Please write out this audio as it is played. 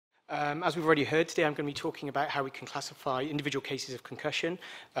As we've already heard today, I'm going to be talking about how we can classify individual cases of concussion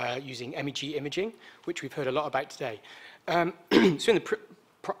using MEG imaging, which we've heard a lot about today. So in the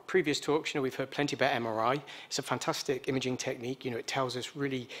previous talks, we've heard plenty about MRI. It's a fantastic imaging technique. It tells us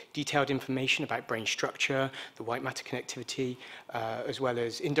really detailed information about brain structure, the white matter connectivity, as well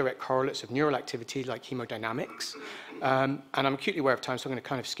as indirect correlates of neural activity like hemodynamics. And I'm acutely aware of time, so I'm going to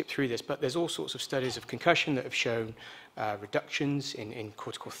kind of skip through this, but there's all sorts of studies of concussion that have shown reductions in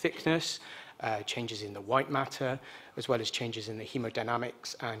cortical thickness, changes in the white matter, as well as changes in the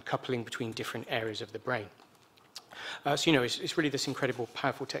hemodynamics and coupling between different areas of the brain. So, it's really this incredible,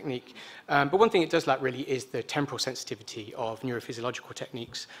 powerful technique. But one thing it does lack really is the temporal sensitivity of neurophysiological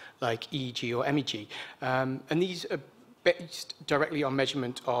techniques like EEG or MEG. And these are based directly on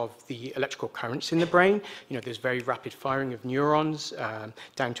measurement of the electrical currents in the brain. There's very rapid firing of neurons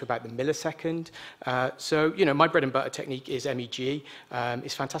down to about the millisecond. So, my bread and butter technique is MEG.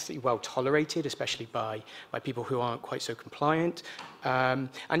 It's fantastically well tolerated, especially by people who aren't quite so compliant. And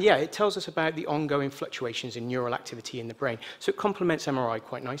yeah, it tells us about the ongoing fluctuations in neural activity in the brain. So it complements MRI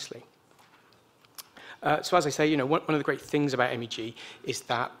quite nicely. So as I say, one of the great things about MEG is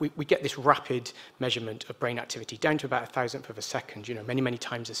that we get this rapid measurement of brain activity down to about 1,000th of a second. Many, many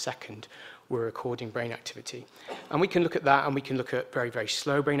times a second we're recording brain activity. And we can look at that, and we can look at very, very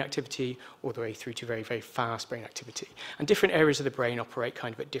slow brain activity all the way through to very, very fast brain activity. And different areas of the brain operate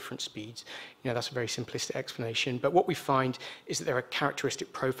kind of at different speeds. That's a very simplistic explanation. But what we find is that there are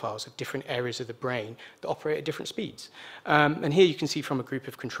characteristic profiles of different areas of the brain that operate at different speeds. And here you can see from a group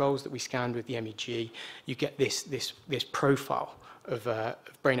of controls that we scanned with the MEG, you get this profile of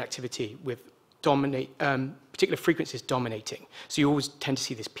brain activity with particular frequencies dominating. So you always tend to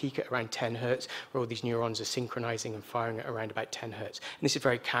see this peak at around 10 hertz, where all these neurons are synchronizing and firing at around about 10 hertz. And this is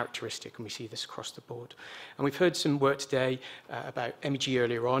very characteristic, and we see this across the board. And we've heard some work today about MEG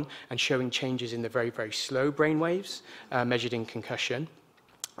earlier on, and showing changes in the very, very slow brain waves measured in concussion.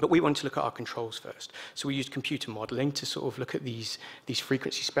 But we want to look at our controls first. So we used computer modeling to sort of look at these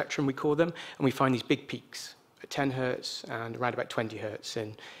frequency spectrum, we call them, and we find these big peaks at 10 hertz and around about 20 hertz.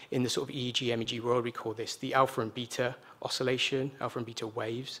 And in the sort of EEG, MEG world, we call this the alpha and beta oscillation, alpha and beta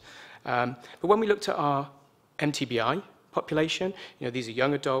waves. But when we looked at our MTBI population, these are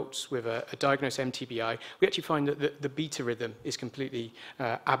young adults with a diagnosed MTBI, we actually find that the beta rhythm is completely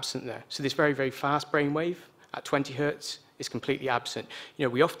absent there. So this very, very fast brainwave at 20 hertz is completely absent.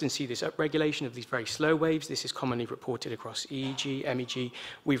 We often see this upregulation of these very slow waves. This is commonly reported across EEG, MEG.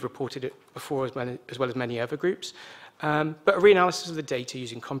 We've reported it before as well as many other groups. But a reanalysis of the data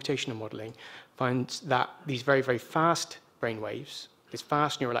using computational modeling finds that these very, very fast brain waves, this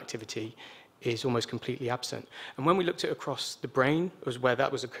fast neural activity, is almost completely absent. And when we looked at across the brain as where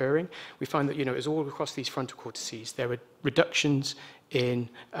that was occurring, we find that, it was all across these frontal cortices. There were reductions in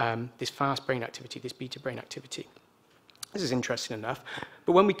this fast brain activity, this beta brain activity. This is interesting enough.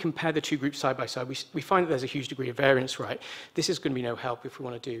 But when we compare the two groups side by side, we find that there's a huge degree of variance, right? This is going to be no help if we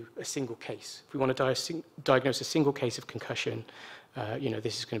want to do a single case. If we want to diagnose a single case of concussion,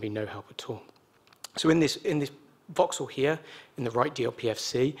 this is going to be no help at all. So in this voxel here, in the right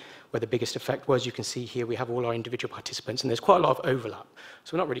DLPFC, where the biggest effect was, you can see here we have all our individual participants, and there's quite a lot of overlap.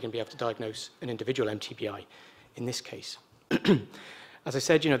 So we're not really going to be able to diagnose an individual MTBI in this case. As I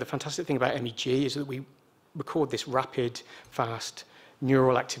said, the fantastic thing about MEG is that we record this rapid, fast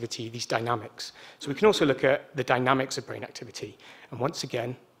neural activity, these dynamics. So we can also look at the dynamics of brain activity. And once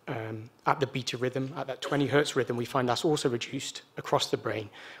again, at the beta rhythm, at that 20 hertz rhythm, we find that's also reduced across the brain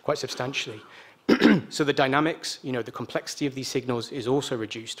quite substantially. So the dynamics, the complexity of these signals is also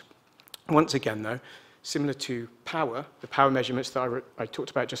reduced. Once again, though, similar to power, the power measurements that I talked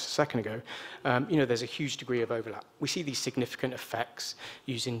about just a second ago, there's a huge degree of overlap. We see these significant effects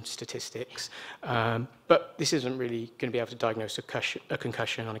using statistics, but this isn't really going to be able to diagnose a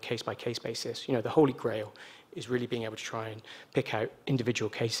concussion on a case-by-case basis. The holy grail is really being able to try and pick out individual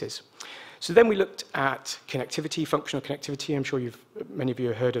cases. So then we looked at connectivity, functional connectivity. I'm sure many of you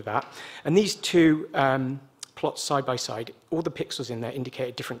have heard of that. And these two plots side by side, all the pixels in there indicate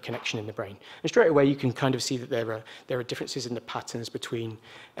a different connection in the brain. And straight away, you can kind of see that there are differences in the patterns between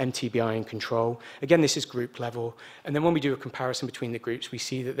MTBI and control. Again, this is group level. And then when we do a comparison between the groups, we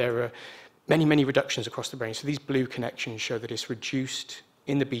see that there are many, many reductions across the brain. So these blue connections show that it's reduced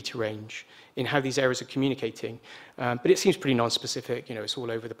in the beta range, in how these areas are communicating. But it seems pretty non-specific. It's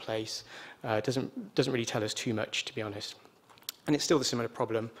all over the place. It doesn't really tell us too much, to be honest. And it's still the similar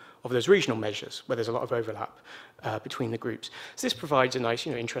problem of those regional measures, where there's a lot of overlap between the groups. So this provides a nice,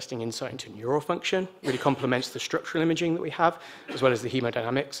 interesting insight into neural function, really complements the structural imaging that we have, as well as the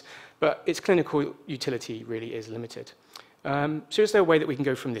hemodynamics, but its clinical utility really is limited. So is there a way that we can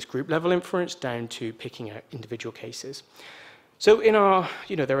go from this group level inference down to picking out individual cases? So in our,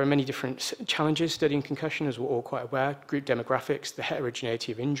 there are many different challenges studying concussion, as we're all quite aware: group demographics, the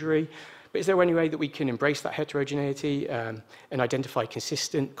heterogeneity of injury. But is there any way that we can embrace that heterogeneity and identify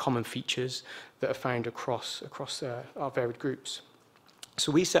consistent common features that are found across our varied groups?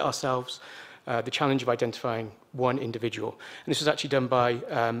 So we set ourselves the challenge of identifying one individual. And this was actually done by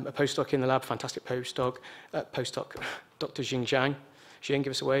a postdoc in the lab, fantastic postdoc, Dr. Jing Zhang. Jing,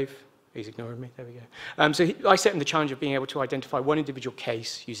 give us a wave. He's ignoring me. There we go. I set him the challenge of being able to identify one individual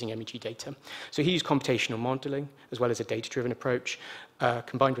case using MEG data. So he used computational modeling as well as a data-driven approach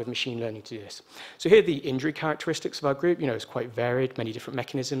combined with machine learning to do this. So here are the injury characteristics of our group. It's quite varied, many different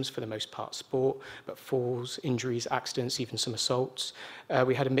mechanisms, for the most part sport, but falls, injuries, accidents, even some assaults.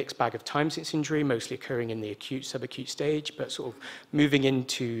 We had a mixed bag of time since injury, mostly occurring in the acute, subacute stage, but sort of moving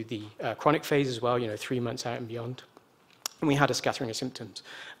into the chronic phase as well, 3 months out and beyond. And we had a scattering of symptoms.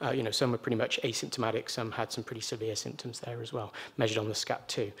 Some were pretty much asymptomatic, some had some pretty severe symptoms there as well, measured on the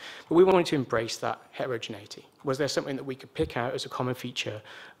SCAT2. But we wanted to embrace that heterogeneity. Was there something that we could pick out as a common feature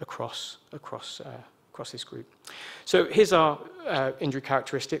across this group? So here's our injury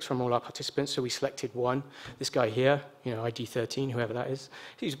characteristics from all our participants. So we selected one, this guy here, ID 13, whoever that is.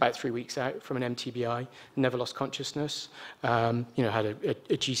 He was about 3 weeks out from an MTBI, never lost consciousness, had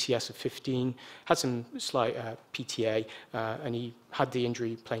a GCS of 15, had some slight PTA, and he had the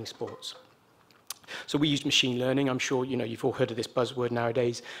injury playing sports. So we used machine learning. I'm sure you've all heard of this buzzword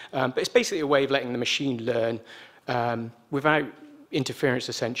nowadays, but it's basically a way of letting the machine learn without interference,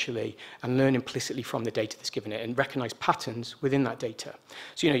 essentially, and learn implicitly from the data that's given it and recognize patterns within that data.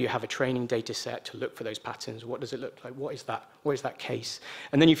 So you have a training data set to look for those patterns. What does it look like? What is that case?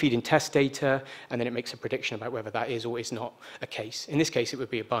 And then you feed in test data, and then it makes a prediction about whether that is or is not a case. In this case, it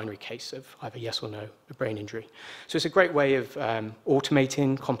would be a binary case of either yes or no, a brain injury. So it's a great way of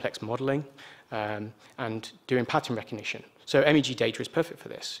automating complex modeling and doing pattern recognition. So MEG data is perfect for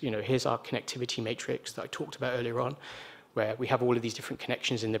this. Here's our connectivity matrix that I talked about earlier on, where we have all of these different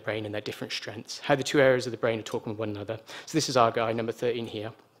connections in the brain and their different strengths, how the two areas of the brain are talking with one another. So this is our guy, number 13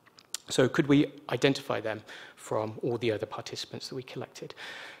 here. So could we identify them from all the other participants that we collected?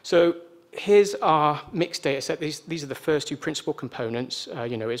 So here's our mixed data set. These are the first two principal components.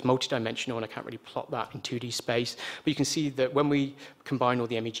 It's multidimensional, and I can't really plot that in 2D space. But you can see that when we combine all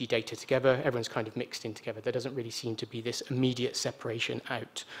the MEG data together, everyone's kind of mixed in together. There doesn't really seem to be this immediate separation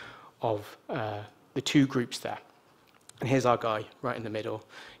out of the two groups there. And here's our guy right in the middle.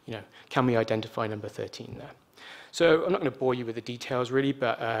 Can we identify number 13 there? So I'm not going to bore you with the details really,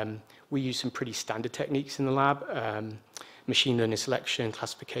 but we use some pretty standard techniques in the lab. Machine learning selection,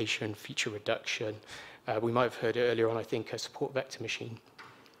 classification, feature reduction. We might have heard earlier on, I think, a support vector machine.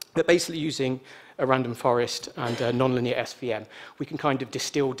 But basically using a random forest and a nonlinear SVM, we can kind of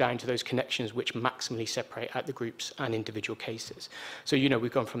distill down to those connections which maximally separate out the groups and individual cases. So,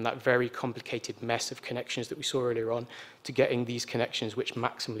 we've gone from that very complicated mess of connections that we saw earlier on to getting these connections which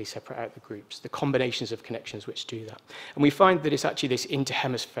maximally separate out the groups, the combinations of connections which do that. And we find that it's actually this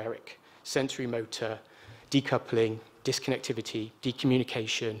interhemispheric sensory motor decoupling, disconnectivity,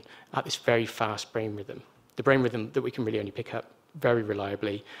 decommunication at this very fast brain rhythm. The brain rhythm that we can really only pick up very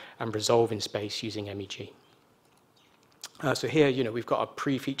reliably and resolve in space using MEG. So here, we've got a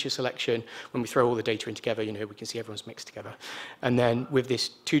pre-feature selection. When we throw all the data in together, we can see everyone's mixed together. And then with this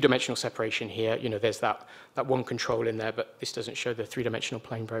two-dimensional separation here, there's that one control in there, but this doesn't show the three-dimensional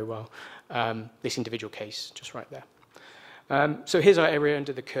plane very well. This individual case just right there. So here's our area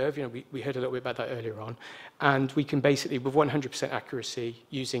under the curve. We heard a little bit about that earlier on. And we can basically, with 100% accuracy,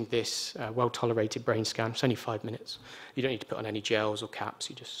 using this well-tolerated brain scan, it's only 5 minutes. You don't need to put on any gels or caps.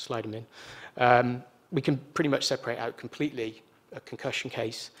 You just slide them in. We can pretty much separate out completely a concussion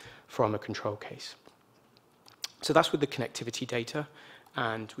case from a control case. So that's with the connectivity data.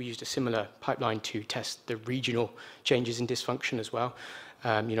 And we used a similar pipeline to test the regional changes in dysfunction as well.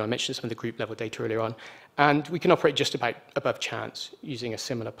 I mentioned some of the group level data earlier on. And we can operate just about above chance using a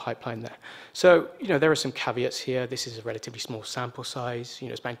similar pipeline there. So, there are some caveats here. This is a relatively small sample size.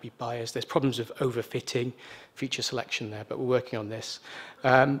 It's bound to be biased. There's problems of overfitting feature selection there, but we're working on this.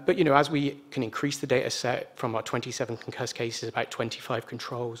 But, as we can increase the data set from our 27 concussed cases, about 25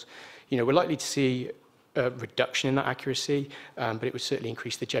 controls, we're likely to see a reduction in that accuracy, but it would certainly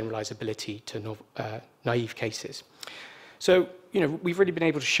increase the generalizability to naive cases. So, we've really been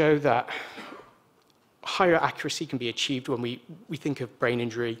able to show that higher accuracy can be achieved when we think of brain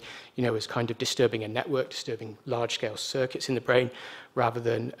injury, as kind of disturbing a network, disturbing large-scale circuits in the brain, rather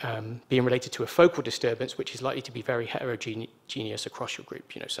than being related to a focal disturbance, which is likely to be very heterogeneous across your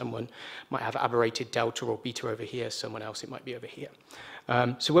group. Someone might have aberrated delta or beta over here, someone else it might be over here.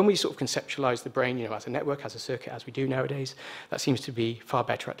 So when we sort of conceptualize the brain, as a network, as a circuit, as we do nowadays, that seems to be far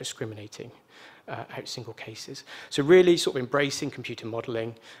better at discriminating out single cases. So really sort of embracing computer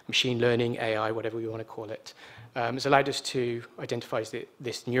modeling, machine learning, AI, whatever we want to call it, has allowed us to identify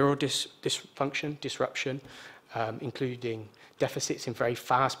this neural dysfunction, disruption, including deficits in very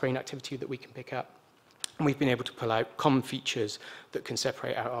fast brain activity that we can pick up. And we've been able to pull out common features that can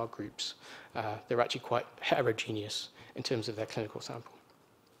separate out our groups. They're actually quite heterogeneous in terms of their clinical sample.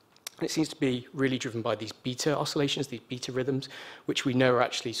 And it seems to be really driven by these beta oscillations, these beta rhythms, which we know are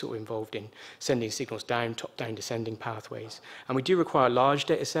actually sort of involved in sending signals down, top-down descending pathways. And we do require large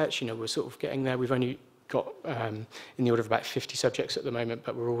data sets. We're sort of getting there. We've only got in the order of about 50 subjects at the moment,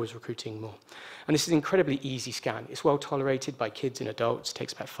 but we're always recruiting more. And this is an incredibly easy scan. It's well tolerated by kids and adults. It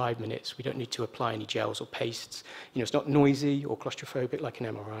takes about 5 minutes. We don't need to apply any gels or pastes. It's not noisy or claustrophobic like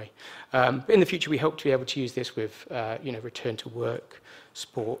an MRI. But in the future, we hope to be able to use this with return to work,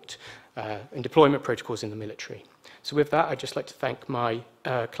 sport, and deployment protocols in the military. So with that, I'd just like to thank my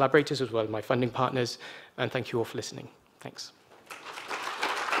collaborators as well as my funding partners, and thank you all for listening. Thanks.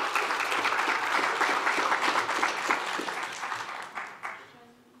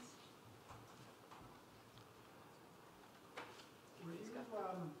 Were you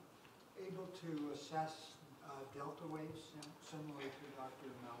able to assess delta waves similarly to Dr.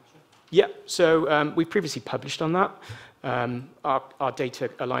 Melcher? Yeah, so we've previously published on that. Our data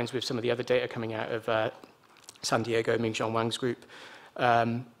aligns with some of the other data coming out of San Diego, Ming-Zhong Wang's group,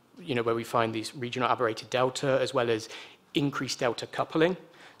 where we find these regional aberrated delta as well as increased delta coupling.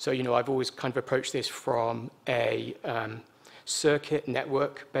 So, I've always kind of approached this from a circuit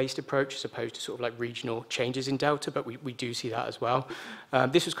network-based approach as opposed to sort of like regional changes in delta, but we do see that as well.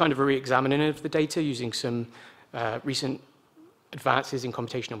 This was kind of a re-examining of the data using some recent advances in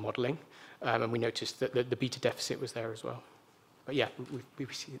computational modeling, and we noticed that the beta deficit was there as well. But yeah,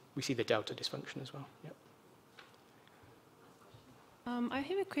 we see the delta dysfunction as well. Yep. I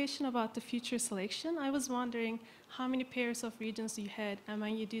have a question about the feature selection. I was wondering how many pairs of regions you had, and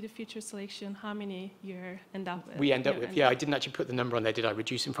when you do the feature selection, how many you end up with? We end up with, yeah, I didn't actually put the number on there, did I?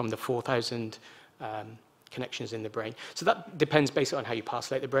 Reduce them from the 4,000 connections in the brain. So that depends based on how you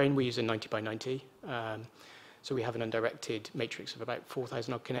parcellate the brain. We use a 90 by 90. So we have an undirected matrix of about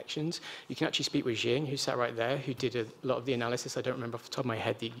 4,000 odd connections. You can actually speak with Jing, who sat right there, who did a lot of the analysis. I don't remember off the top of my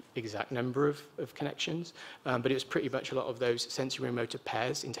head the exact number of connections, but it was pretty much a lot of those sensory and motor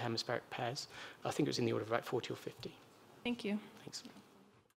pairs, interhemispheric pairs. I think it was in the order of about 40 or 50. Thank you. Thanks.